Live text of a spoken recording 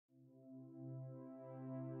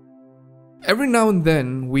Every now and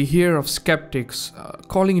then we hear of skeptics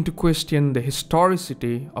calling into question the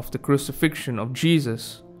historicity of the crucifixion of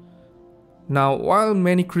Jesus. Now, while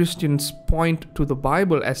many Christians point to the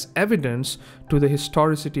Bible as evidence to the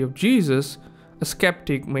historicity of Jesus, a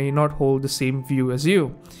skeptic may not hold the same view as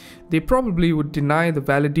you. They probably would deny the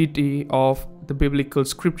validity of the biblical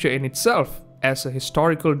scripture in itself as a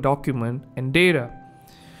historical document and data.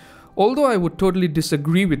 Although I would totally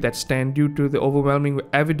disagree with that stand due to the overwhelming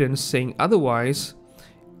evidence saying otherwise,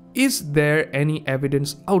 is there any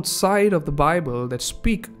evidence outside of the Bible that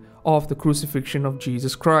speak of the crucifixion of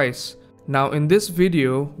Jesus Christ? Now in this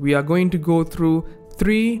video, we are going to go through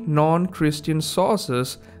 3 non-Christian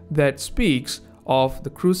sources that speaks of the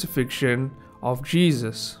crucifixion of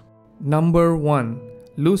Jesus. Number 1.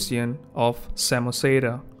 Lucian of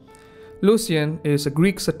Samosata. Lucian is a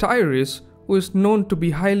Greek satirist who is known to be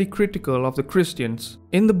highly critical of the Christians.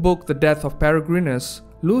 In the book The Death of Peregreinus,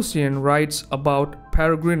 Lucian writes about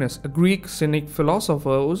Peregreinus, a Greek cynic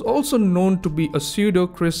philosopher who is also known to be a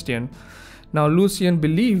pseudo-Christian. Now Lucian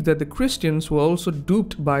believed that the Christians were also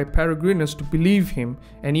duped by Peregreinus to believe him,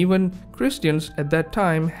 and even Christians at that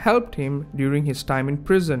time helped him during his time in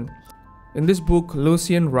prison. In this book,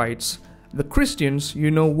 Lucian writes, "The Christians,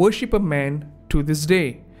 worship a man to this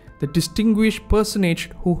day, the distinguished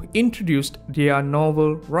personage who introduced their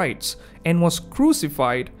novel rites and was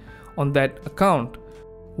crucified on that account.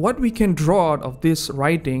 What we can draw out of this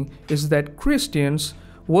writing is that Christians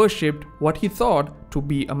worshipped what he thought to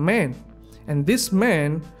be a man, and this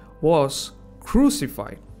man was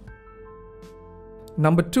crucified."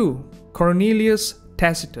 Number 2. Cornelius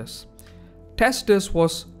Tacitus. Tacitus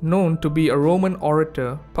was known to be a Roman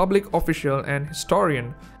orator, public official, and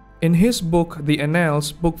historian. In his book, The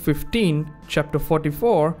Annals, Book 15, Chapter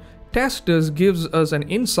 44, Tacitus gives us an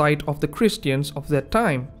insight of the Christians of that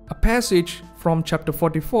time. A passage from chapter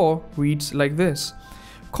 44 reads like this: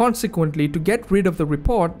 "Consequently, to get rid of the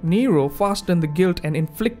report, Nero fastened the guilt and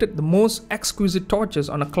inflicted the most exquisite tortures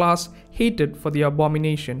on a class hated for the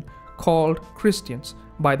abomination, called Christians,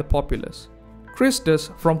 by the populace. Christus,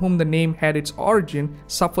 from whom the name had its origin,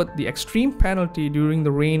 suffered the extreme penalty during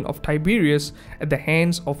the reign of Tiberius at the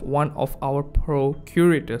hands of one of our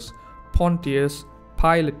procurators, Pontius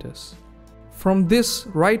Pilatus." From this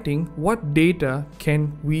writing, what data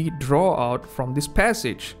can we draw out from this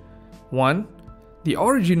passage? 1. The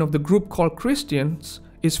origin of the group called Christians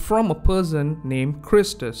is from a person named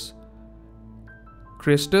Christus.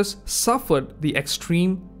 Christus suffered the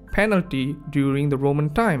extreme penalty during the Roman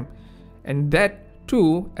time, and that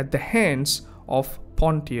too at the hands of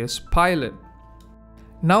Pontius Pilate.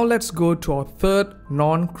 Now let's go to our third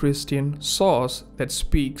non-Christian source that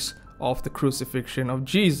speaks of the crucifixion of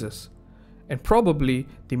Jesus, and probably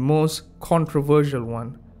the most controversial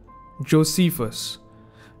one, Josephus.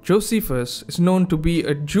 Josephus is known to be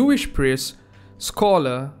a Jewish priest,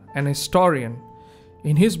 scholar, and historian.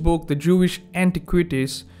 In his book, The Jewish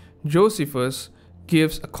Antiquities, Josephus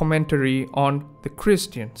gives a commentary on the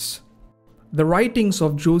Christians. The writings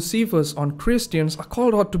of Josephus on Christians are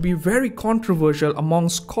called out to be very controversial among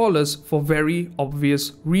scholars for very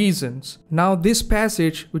obvious reasons. Now this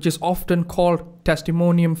passage, which is often called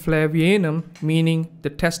Testimonium Flavianum, meaning the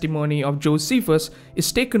testimony of Josephus,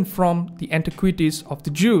 is taken from the Antiquities of the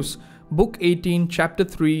Jews, Book 18, Chapter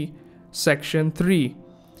 3, Section 3.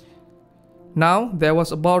 "Now there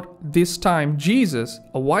was about this time Jesus,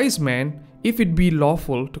 a wise man, if it be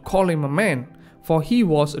lawful to call him a man, for he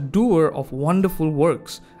was a doer of wonderful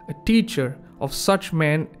works, a teacher of such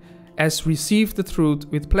men as received the truth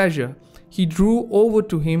with pleasure. He drew over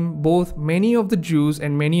to him both many of the Jews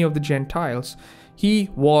and many of the Gentiles. He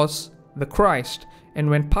was the Christ. And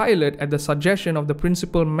when Pilate, at the suggestion of the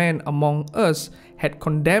principal men among us, had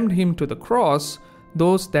condemned him to the cross,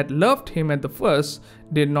 those that loved him at the first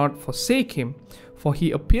did not forsake him, for he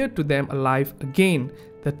appeared to them alive again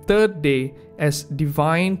the third day, as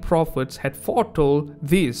divine prophets had foretold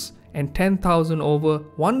this, and 10,000 over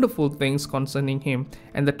wonderful things concerning him,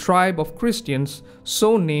 and the tribe of Christians,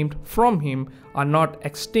 so named from him, are not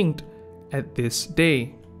extinct at this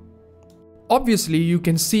day." Obviously, you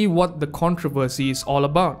can see what the controversy is all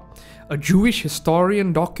about. A Jewish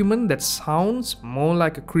historian document that sounds more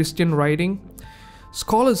like a Christian writing.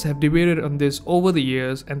 Scholars have debated on this over the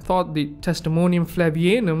years and thought the Testimonium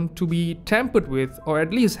Flavianum to be tampered with, or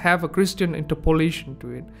at least have a Christian interpolation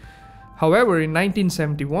to it. However, in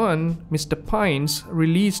 1971, Mr. Pines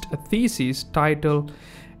released a thesis titled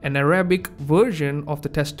 "An Arabic Version of the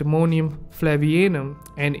Testimonium Flavianum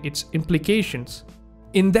and its Implications."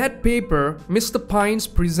 In that paper, Mr. Pines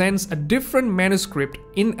presents a different manuscript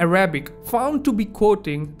in Arabic found to be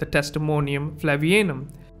quoting the Testimonium Flavianum.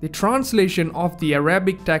 The translation of the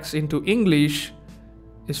Arabic text into English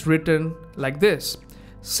is written like this.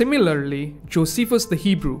 Similarly, Josephus the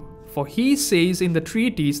Hebrew, for he says in the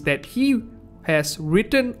treatise that he has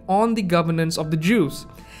written on the governance of the Jews.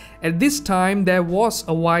 At this time there was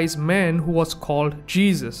a wise man who was called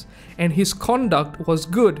Jesus, and his conduct was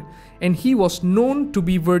good, and he was known to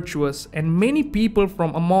be virtuous, and many people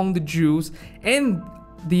from among the Jews and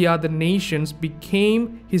the other nations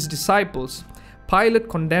became his disciples. Pilate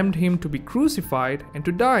condemned him to be crucified and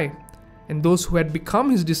to die, and those who had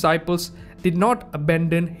become his disciples did not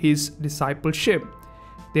abandon his discipleship.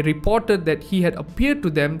 They reported that he had appeared to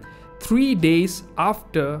them 3 days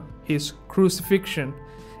after his crucifixion,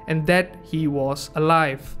 and that he was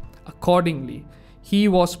alive. Accordingly, he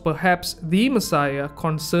was perhaps the Messiah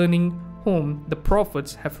concerning whom the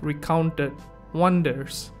prophets have recounted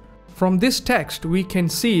wonders. From this text, we can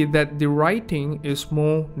see that the writing is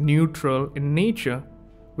more neutral in nature,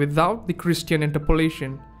 without the Christian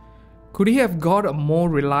interpolation. Could he have got a more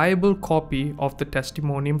reliable copy of the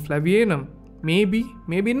Testimonium Flavianum? Maybe,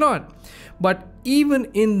 maybe not. But even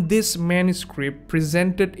in this manuscript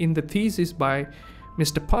presented in the thesis by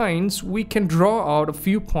Mr. Pines, we can draw out a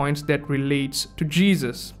few points that relates to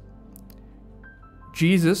Jesus.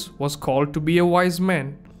 Jesus was called to be a wise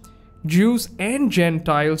man. Jews and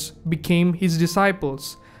Gentiles became his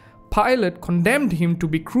disciples. Pilate condemned him to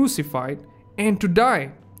be crucified and to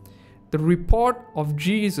die. The report of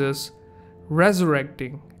Jesus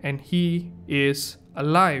resurrecting, and he is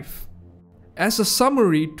alive. As a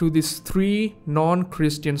summary to these three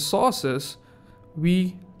non-Christian sources,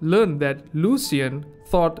 we learn that Lucian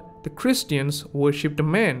thought the Christians worshipped a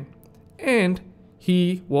man, and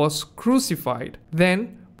he was crucified.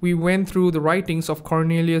 Then we went through the writings of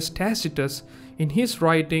Cornelius Tacitus. In his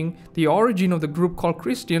writing, the origin of the group called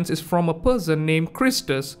Christians is from a person named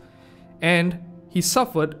Christus, and he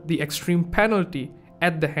suffered the extreme penalty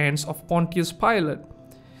at the hands of Pontius Pilate.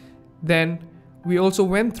 Then we also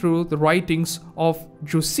went through the writings of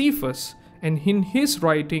Josephus, and in his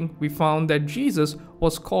writing we found that Jesus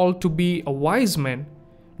was called to be a wise man.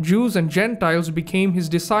 Jews and Gentiles became his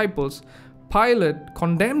disciples. Pilate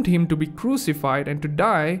condemned him to be crucified and to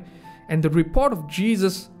die, and the report of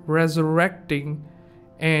Jesus resurrecting,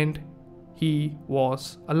 and he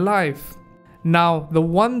was alive. Now, the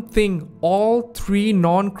one thing all three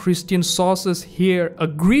non-Christian sources here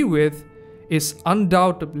agree with is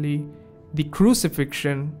undoubtedly the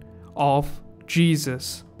crucifixion of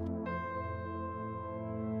Jesus.